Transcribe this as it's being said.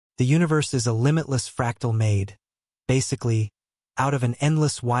The universe is a limitless fractal made, basically, out of an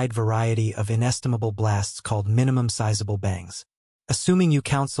endless wide variety of inestimable blasts called minimum sizable bangs. Assuming you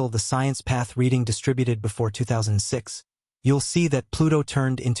counsel the science path reading distributed before 2006, you'll see that Pluto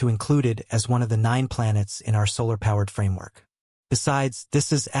turned into included as one of the 9 planets in our solar-powered framework. Besides,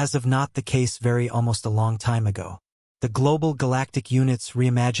 this is as of not the case almost a long time ago. The global galactic units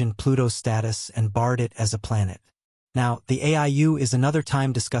reimagined Pluto's status and barred it as a planet. Now, the AIU is another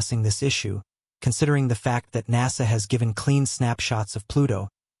time discussing this issue, considering the fact that NASA has given clean snapshots of Pluto,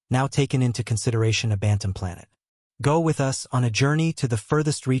 now taken into consideration a Bantam planet. Go with us on a journey to the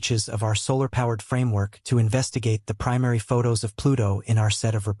furthest reaches of our solar-powered framework to investigate the primary photos of Pluto in our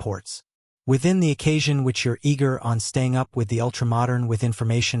set of reports. Within the occasion which you're eager on staying up with the ultramodern with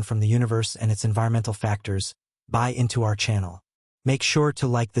information from the universe and its environmental factors, buy into our channel. Make sure to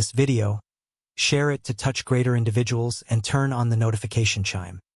like this video, share it to touch greater individuals, and turn on the notification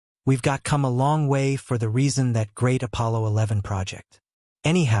chime. We've come a long way for the reason that great Apollo 11 project.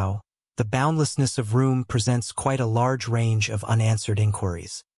 Anyhow, the boundlessness of room presents quite a large range of unanswered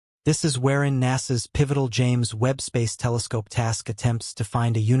inquiries. This is wherein NASA's pivotal James Webb Space Telescope task attempts to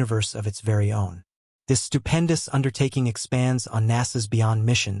find a universe of its very own. This stupendous undertaking expands on NASA's Beyond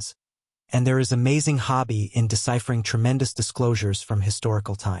missions, and there is amazing hobby in deciphering tremendous disclosures from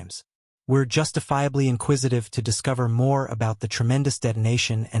historical times. We're justifiably inquisitive to discover more about the tremendous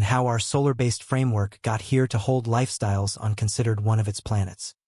detonation and how our solar-based framework got here to hold lifestyles on considered one of its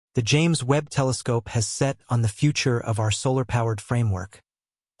planets. The James Webb Telescope has set on the future of our solar-powered framework,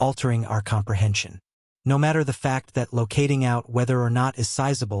 altering our comprehension. No matter the fact that locating out whether or not is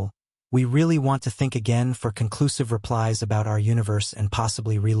sizable, we really want to think again for conclusive replies about our universe and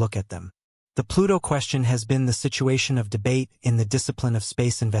possibly relook at them. The Pluto question has been the situation of debate in the discipline of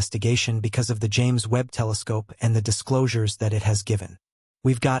space investigation because of the James Webb Telescope and the disclosures that it has given.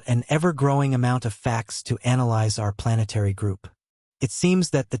 We've got an ever-growing amount of facts to analyze our planetary group. It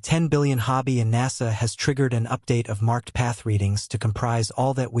seems that the 10 billion hobby in NASA has triggered an update of marked path readings to comprise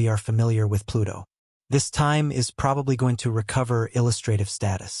all that we are familiar with Pluto. This time is probably going to recover illustrative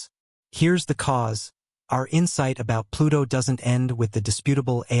status. Here's the cause. Our insight about Pluto doesn't end with the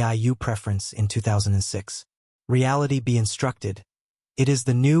disputable AIU preference in 2006. Reality be instructed. It is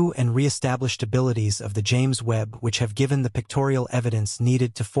the new and re-established abilities of the James Webb which have given the pictorial evidence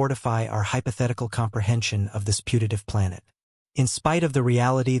needed to fortify our hypothetical comprehension of this putative planet. In spite of the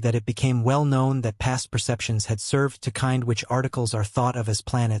reality that it became well known that past perceptions had served to kind which articles are thought of as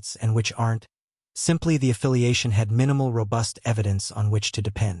planets and which aren't, simply the affiliation had minimal robust evidence on which to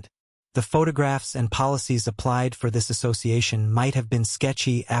depend. The photographs and policies applied for this association might have been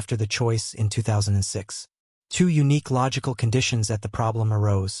sketchy after the choice in 2006. 2 unique logical conditions at the problem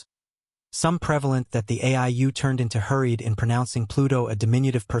arose. Some prevalent that the AIU turned into hurried in pronouncing Pluto a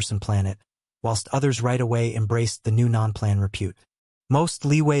diminutive person planet, whilst others right away embraced the new non-plan repute. Most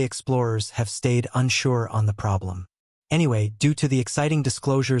leeway explorers have stayed unsure on the problem. Anyway, due to the exciting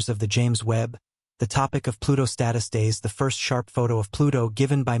disclosures of the James Webb, the topic of Pluto status days, the first sharp photo of Pluto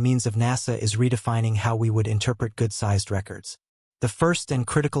given by means of NASA is redefining how we would interpret good-sized records. The first and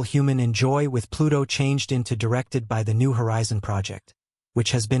critical human enjoy with Pluto changed into directed by the New Horizon project, which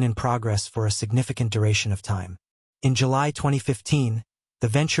has been in progress for a significant duration of time. In July 2015, the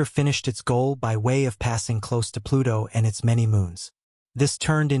venture finished its goal by way of passing close to Pluto and its many moons. This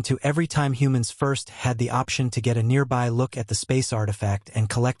turned into every time humans first had the option to get a nearby look at the space artifact and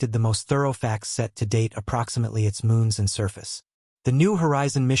collected the most thorough facts set to date approximately its moons and surface. The New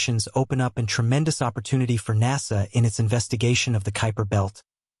Horizon missions open up a tremendous opportunity for NASA in its investigation of the Kuiper Belt,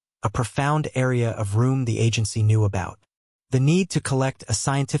 a profound area of room the agency knew about. The need to collect a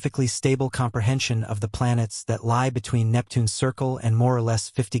scientifically stable comprehension of the planets that lie between Neptune's circle and more or less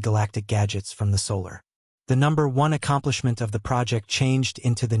 50 galactic gadgets from the solar. The number 1 accomplishment of the project changed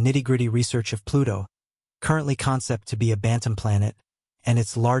into the nitty-gritty research of Pluto, currently concept to be a Bantam planet, and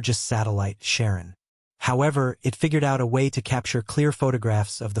its largest satellite, Charon. However, it figured out a way to capture clear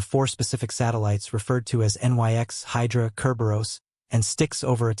photographs of the 4 specific satellites referred to as NYX, Hydra, Kerberos, and Styx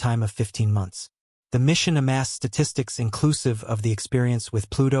over a time of 15 months. The mission amassed statistics inclusive of the experience with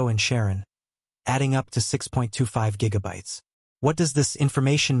Pluto and Charon, adding up to 6.25 gigabytes. What does this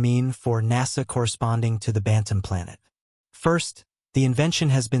information mean for NASA corresponding to the Bantam planet? First, the invention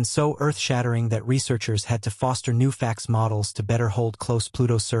has been so earth-shattering that researchers had to foster new FACS models to better hold close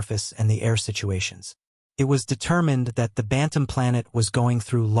Pluto's surface and the air situations. It was determined that the Bantam planet was going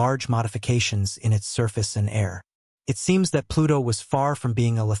through large modifications in its surface and air. It seems that Pluto was far from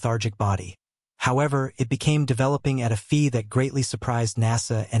being a lethargic body. However, it became developing at a fee that greatly surprised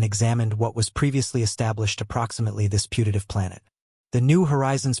NASA and examined what was previously established approximately this putative planet. The New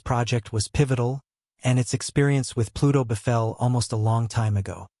Horizons project was pivotal, and its experience with Pluto befell almost a long time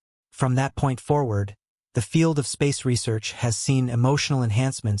ago. From that point forward, the field of space research has seen emotional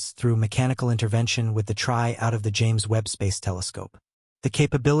enhancements through mechanical intervention with the try out of the James Webb Space Telescope. The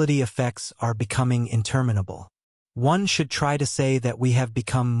capability effects are becoming interminable. One should try to say that we have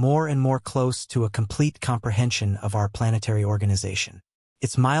become more and more close to a complete comprehension of our planetary organization.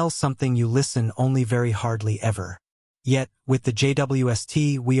 It's miles something you listen only very hardly ever. Yet, with the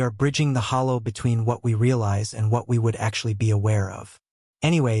JWST, we are bridging the hollow between what we realize and what we would actually be aware of.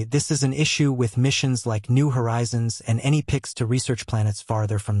 Anyway, this is an issue with missions like New Horizons and any picks to research planets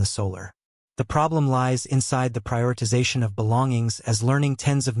farther from the solar. The problem lies inside the prioritization of belongings, as learning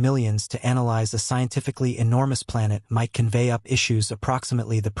tens of millions to analyze a scientifically enormous planet might convey up issues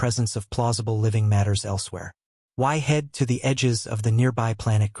approximately the presence of plausible living matters elsewhere. Why head to the edges of the nearby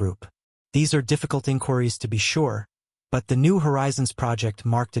planet group? These are difficult inquiries to be sure, but the New Horizons project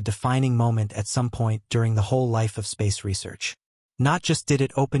marked a defining moment at some point during the whole life of space research. Not just did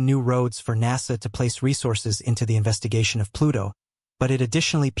it open new roads for NASA to place resources into the investigation of Pluto, but it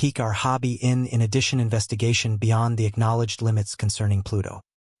additionally piqued our hobby in addition investigation beyond the acknowledged limits concerning Pluto.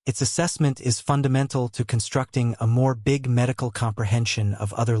 Its assessment is fundamental to constructing a more big medical comprehension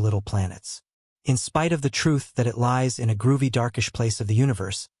of other little planets. In spite of the truth that it lies in a groovy darkish place of the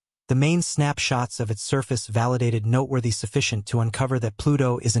universe, the main snapshots of its surface validated noteworthy sufficient to uncover that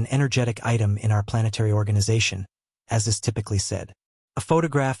Pluto is an energetic item in our planetary organization, as is typically said. A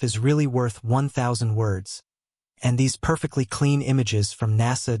photograph is really worth 1,000 words, and these perfectly clean images from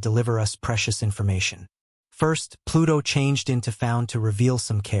NASA deliver us precious information. First, Pluto changed into found to reveal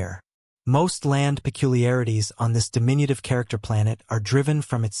some care. Most land peculiarities on this diminutive character planet are driven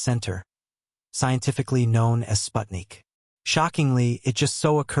from its center, scientifically known as Sputnik. Shockingly, it just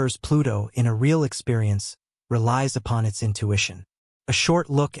so occurs Pluto, in a real experience, relies upon its intuition. A short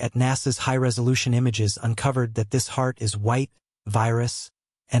look at NASA's high-resolution images uncovered that this heart is white, virus,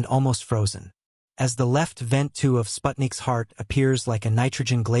 and almost frozen. As the left vent tube of Sputnik's heart appears like a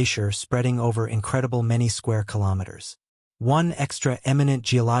nitrogen glacier spreading over incredible many square kilometers. One extra eminent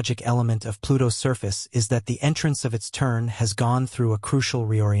geologic element of Pluto's surface is that the entrance of its turn has gone through a crucial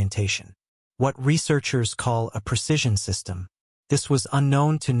reorientation. What researchers call a precision system. This was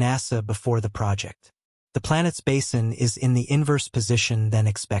unknown to NASA before the project. The planet's basin is in the inverse position than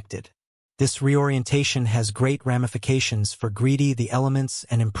expected. This reorientation has great ramifications for the elements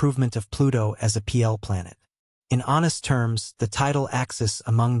and improvement of Pluto as a PL planet. In honest terms, the tidal axis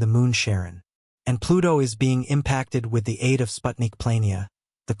among the moon Charon. And Pluto is being impacted with the aid of Sputnik Plania,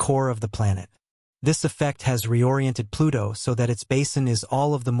 the core of the planet. This effect has reoriented Pluto so that its basin is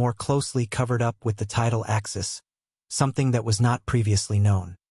all of the more closely covered up with the tidal axis, something that was not previously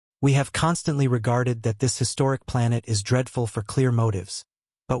known. We have constantly regarded that this historic planet is dreadful for clear motives,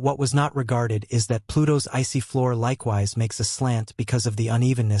 but what was not regarded is that Pluto's icy floor likewise makes a slant because of the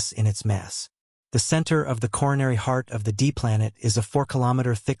unevenness in its mass. The center of the coronary heart of the D planet is a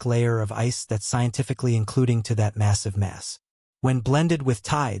 4-kilometer thick layer of ice that's scientifically including to that massive mass. When blended with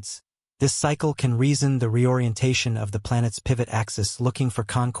tides, this cycle can reason the reorientation of the planet's pivot axis looking for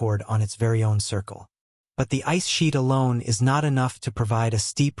concord on its very own circle. But the ice sheet alone is not enough to provide a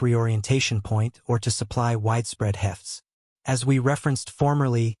steep reorientation point or to supply widespread hefts. As we referenced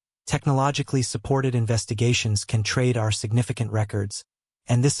formerly, technologically supported investigations can trade our significant records,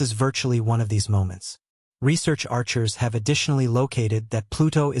 and this is virtually one of these moments. Research archers have additionally located that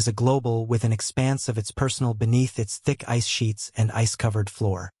Pluto is a global with an expanse of its personal beneath its thick ice sheets and ice-covered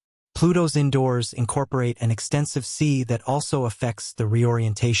floor. Pluto's indoors incorporate an extensive sea that also affects the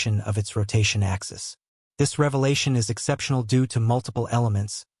reorientation of its rotation axis. This revelation is exceptional due to multiple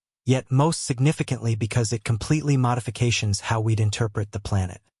elements, yet most significantly because it completely modifications how we'd interpret the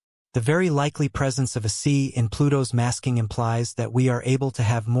planet. The very likely presence of a sea in Pluto's masking implies that we are able to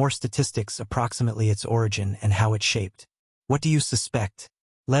have more statistics approximately its origin and how it's shaped. What do you suspect?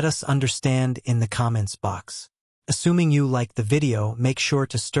 Let us understand in the comments box. Assuming you like the video, make sure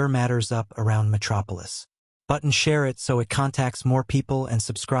to stir matters up around Metropolis. Button share it so it contacts more people and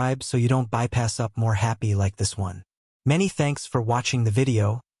subscribe so you don't bypass up more happy like this one. Many thanks for watching the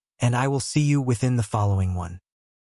video, and I will see you within the following one.